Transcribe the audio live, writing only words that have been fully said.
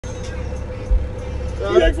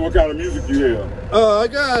He asked what kind of music you have. I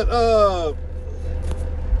got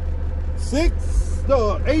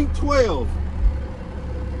 812.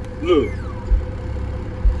 Look.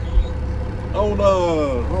 On hold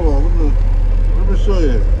on, let me show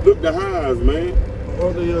you. Look the highs, man.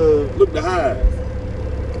 On the Look the highs.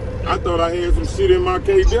 I thought I had some shit in my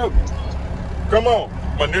KW. Come on.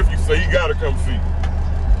 My nephew say he gotta come see.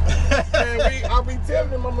 Man, I be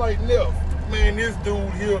telling him, I'm like, Neff, man, this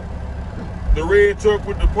dude here, the red truck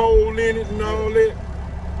with the pole in it and all that.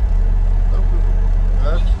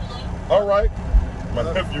 All right. My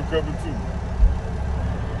nephew coming too.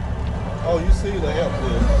 Oh, you see the app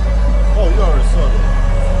there. Oh, you already saw it.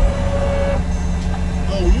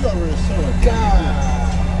 Oh, you already saw it. God.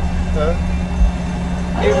 Huh?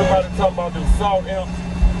 Everybody talking about them salt amps,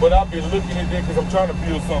 but I've been looking at that because I'm trying to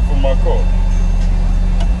build something for my car.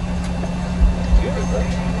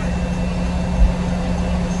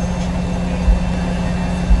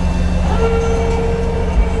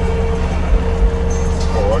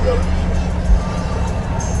 Oh, I got it.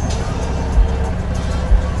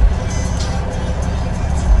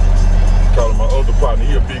 Calling my other partner,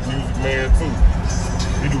 he a big music man too.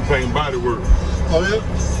 He do paint and body work. Oh yeah?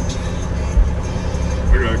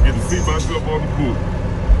 I gotta get to see myself on the book.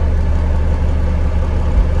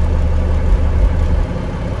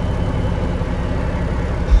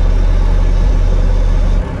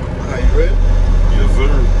 Are you ready? Yes,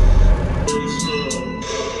 sir.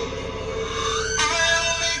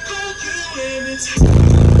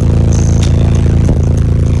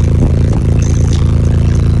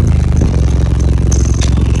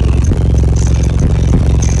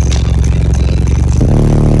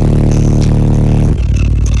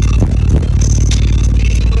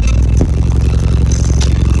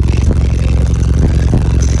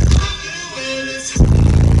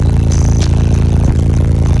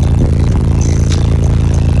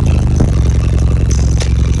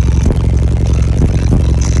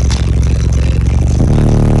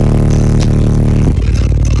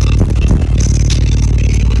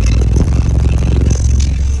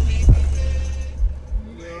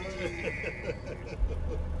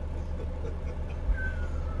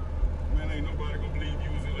 Man, ain't nobody gonna believe you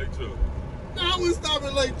was in Lake Charles. No, I always stop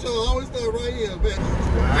at Lake Charles. I always stop right here, man.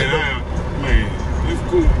 Man, it's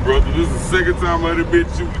cool, brother. This is the second time I've been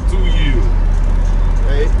shooting 2 years.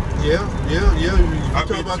 Hey, yeah. You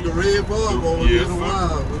talking about the red bulb over yes, in the sir.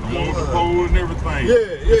 wild. I'm on the pole and everything.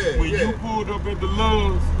 When you pulled up at the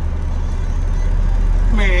Loves,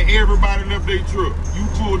 man, everybody left their truck. You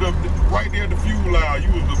pulled up right there at the fuel aisle.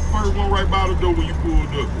 You was the first one right by the door when you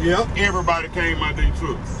pulled up. Yep. Everybody came out their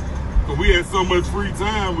trucks. Cause we had so much free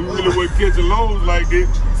time, we really wasn't catching loads like that.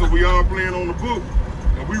 So we all playing on the book,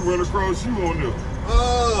 and we run across you on there.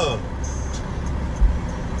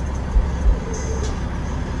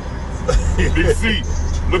 DC,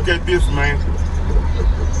 look at this, man.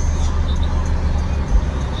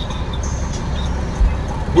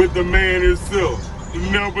 With the man himself. You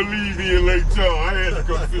never believe he in Lake Charles. I had to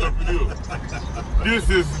come sit up in here. This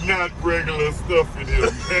is not regular stuff in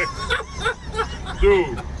here, man.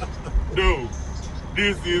 Dude,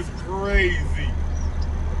 this is crazy.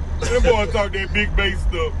 Them boys talk that big bass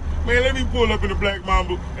stuff. Man, let me pull up in the Black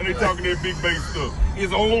Mamba and they talking that big bass stuff.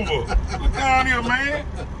 It's over. Look down here, man.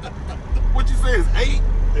 What you say is 8?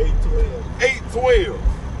 812. 812.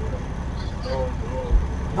 Oh.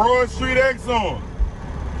 Broad Street Exxon.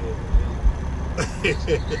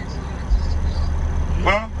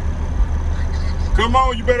 Huh? Come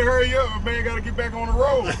on, you better hurry up. Man, gotta get back on the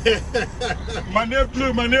road. my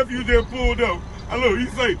nephew just pulled up. I look, he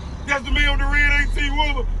say, that's the man with the red 18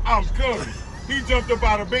 wheeler. I'm coming. He jumped up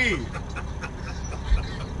out of bed.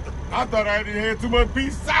 I thought I didn't have too much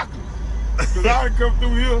beef soccer. Cause I didn't come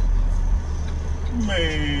through here.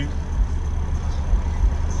 Man.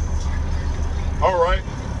 All right.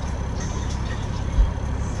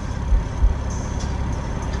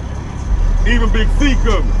 Even Big C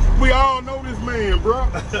coming. We all know this man, bro.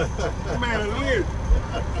 Man, lit.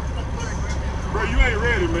 Bro, you ain't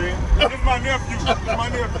ready, man. This is my nephew. This is my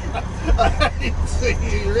nephew. I ain't say you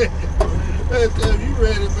ain't ready. Last time you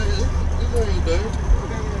ready, man. This ain't done.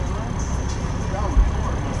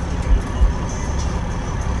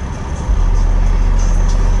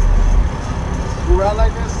 You ride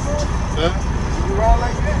like that, sir? Huh? You ride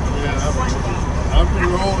like that? Yeah, I've been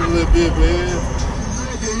rolling a little bit, man.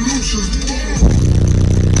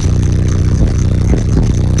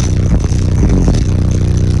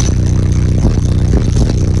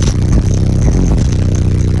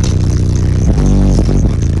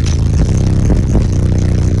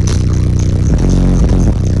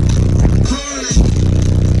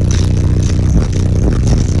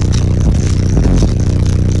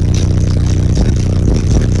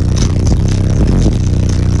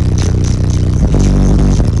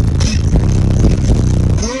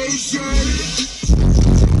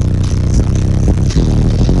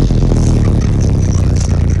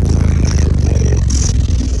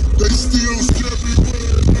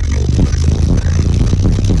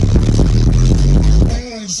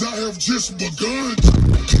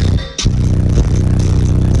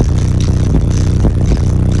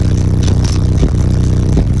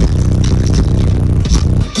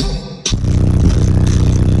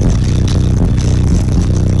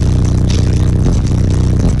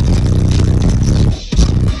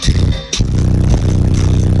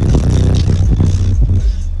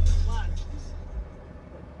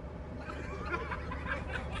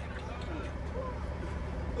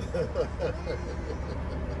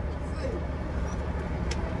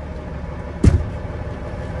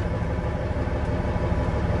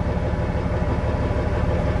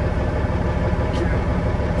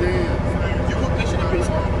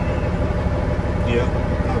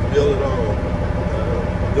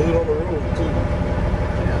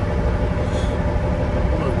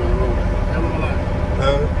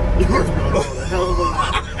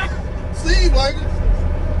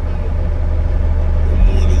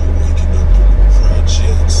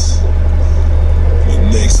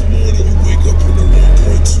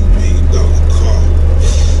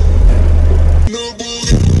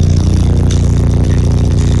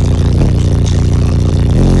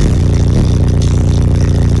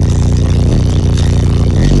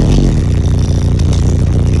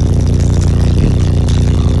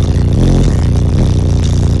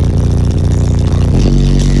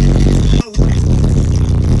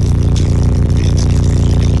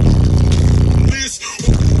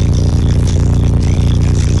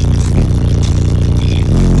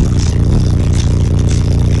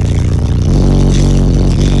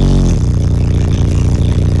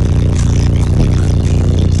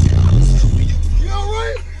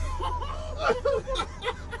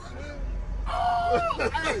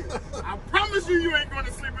 I promise you, you ain't going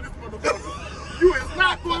to sleep in this motherfucker. You is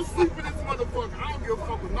not going to sleep in this motherfucker. I don't give a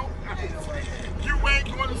fuck with no. You ain't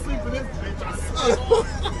going to sleep in this bitch. I swear.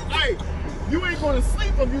 Hey, you ain't going to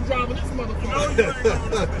sleep if you driving this motherfucker. No, you ain't going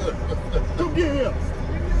to sleep. Come get here.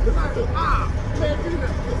 Man,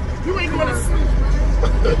 you ain't going to sleep,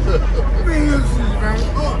 man.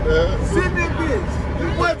 Sit in that bitch.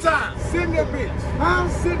 One time. Sit in that bitch. Huh?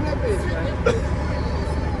 Sit in that bitch, man.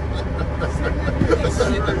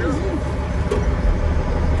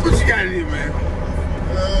 What you got in here, man?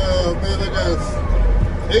 Man, I got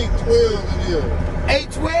 812 in here.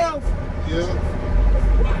 812? Yeah.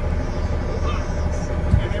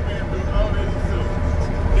 And that man put all that himself.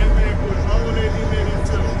 That man put all that in there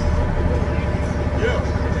himself. Yeah.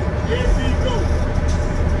 Yes, he goes.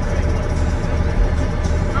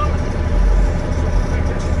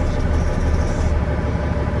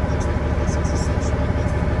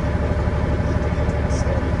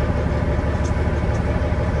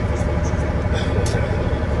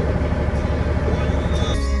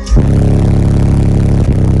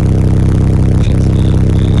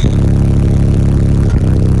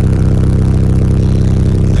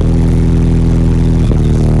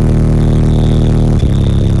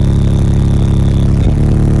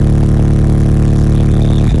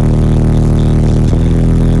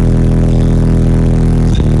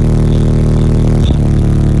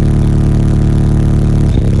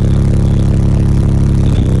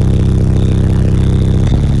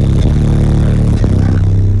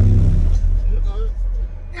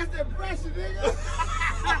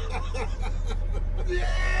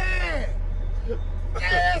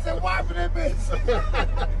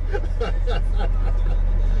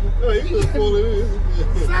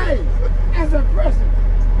 Same as a person.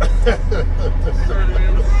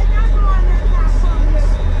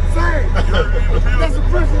 Same. That's a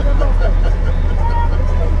person.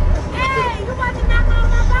 Hey, you about to knock all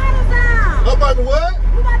my bottles down. I'm about to what?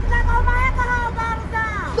 You about to knock all my alcohol bottles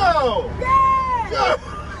down. No. Yeah.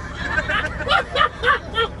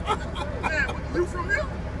 You from here?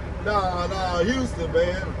 Nah, Houston,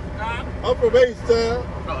 man. I'm from H-Town.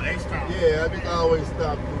 Oh, H-Town. Yeah, I think I always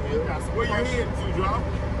stop through here. So where you heading to, John?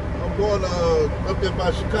 I'm going up there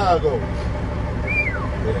by Chicago. Yeah.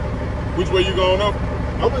 Which way you going up?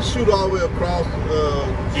 I'm gonna shoot all the way across.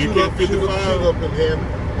 You shoot get 55? up in Hammond.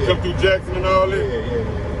 Yeah. Come through Jackson and all that?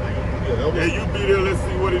 Yeah. You be there, let's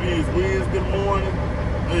see what it is. Wednesday morning.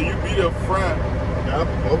 Yeah, you be there Friday. I'm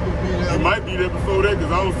gonna be there. You might be there before that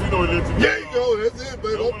because I don't see no electric. There you go, that's it,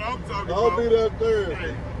 baby. That's what I'm talking I'll about. be there Thursday.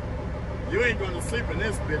 Hey, you ain't gonna sleep in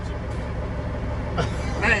this bitch.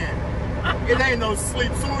 Man, it ain't no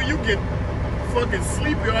sleep. Soon you get fucking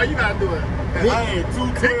sleepy, all you gotta do it. Yeah. I had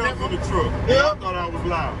 212 in the truck. Yeah. I thought I was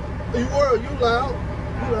loud. You loud.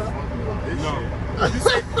 This No. shit. You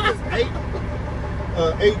say it's 8?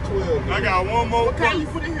 812. I got one more. What kind you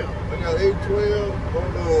put in here? I got 812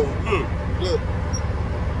 on look.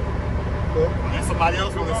 And somebody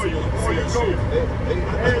else want to see your shit.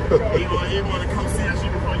 He want to come see your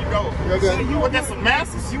shit before you go. So you got some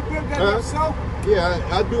masses? You built that yourself? Yeah,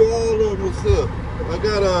 I do all of them myself. I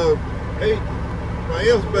got my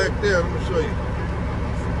F's back there. Let me show you.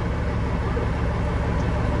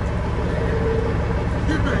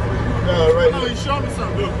 Right Oh, here. you showed me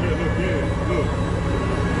something. Look.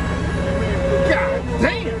 God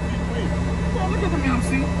damn. Well, look at the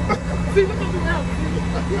MC. See, look at the MC.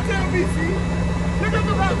 You tell me, see? Look at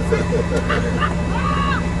the MC.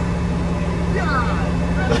 God.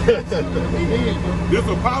 This a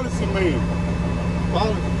polishing man.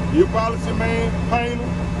 You a polishing man, painter.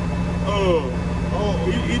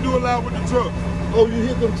 He do a lot with the truck. Oh, you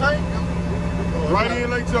hit them tank? Right in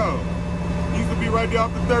Lake Charles. He used to be right there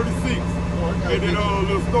off the 36. And then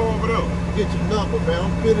little store over there. Get your number, man.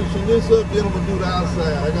 I'm finishing this up, then I'm gonna do the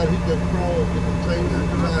outside. I gotta hit them chrome, get them tanks and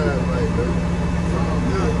tires right there.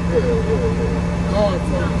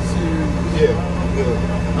 Yeah.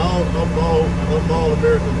 I'm all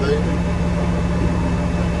American, baby.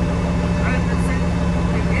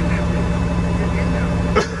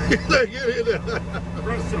 Get in there.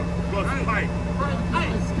 Pressure plus pipe.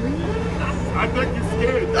 I think you're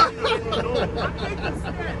scared.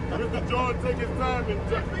 Mr. John take his time and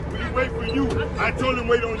he wait for you. I told him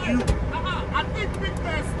wait on you. I think Big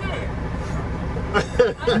Man scared.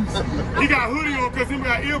 He got hoodie on because he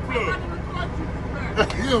got earplugs.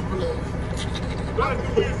 Earplugs. That's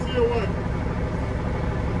the way it's your way.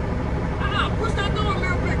 Push that door a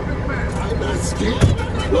little bit, Big Man. I'm not scared. I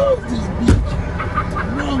love this beach.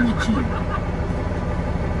 What's wrong with you?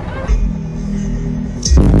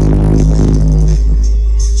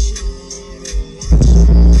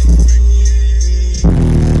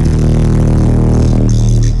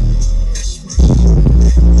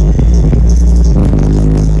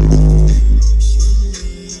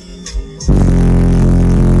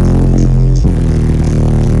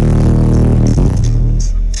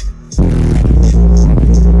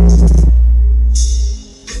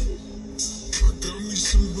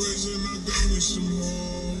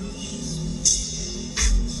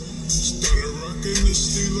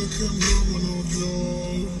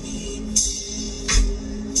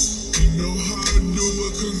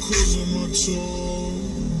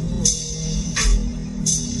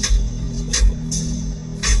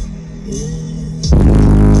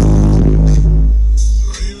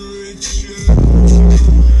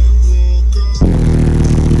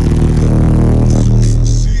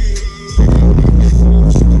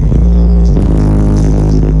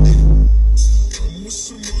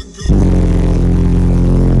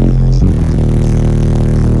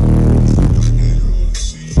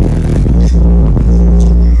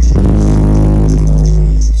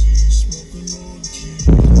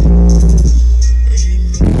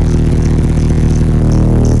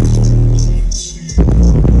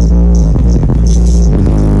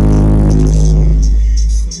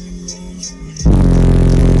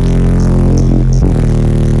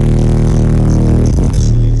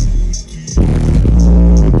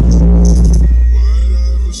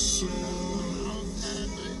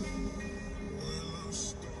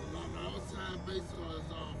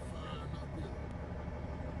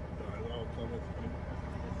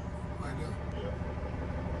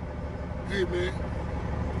 Hey man,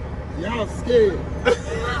 y'all scared.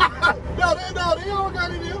 No, they all got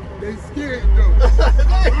in here. They scared though.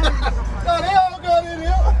 No, they all got in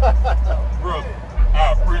here. Bro,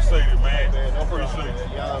 I appreciate it, man. I appreciate it.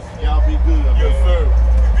 Y'all be good, man. Yes, sir.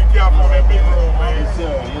 You be careful on that big road, man. Yes,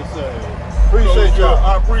 sir. Yes, sir. Appreciate So, y'all.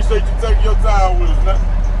 I appreciate you taking your time with us.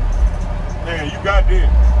 Man, you got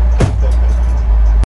this.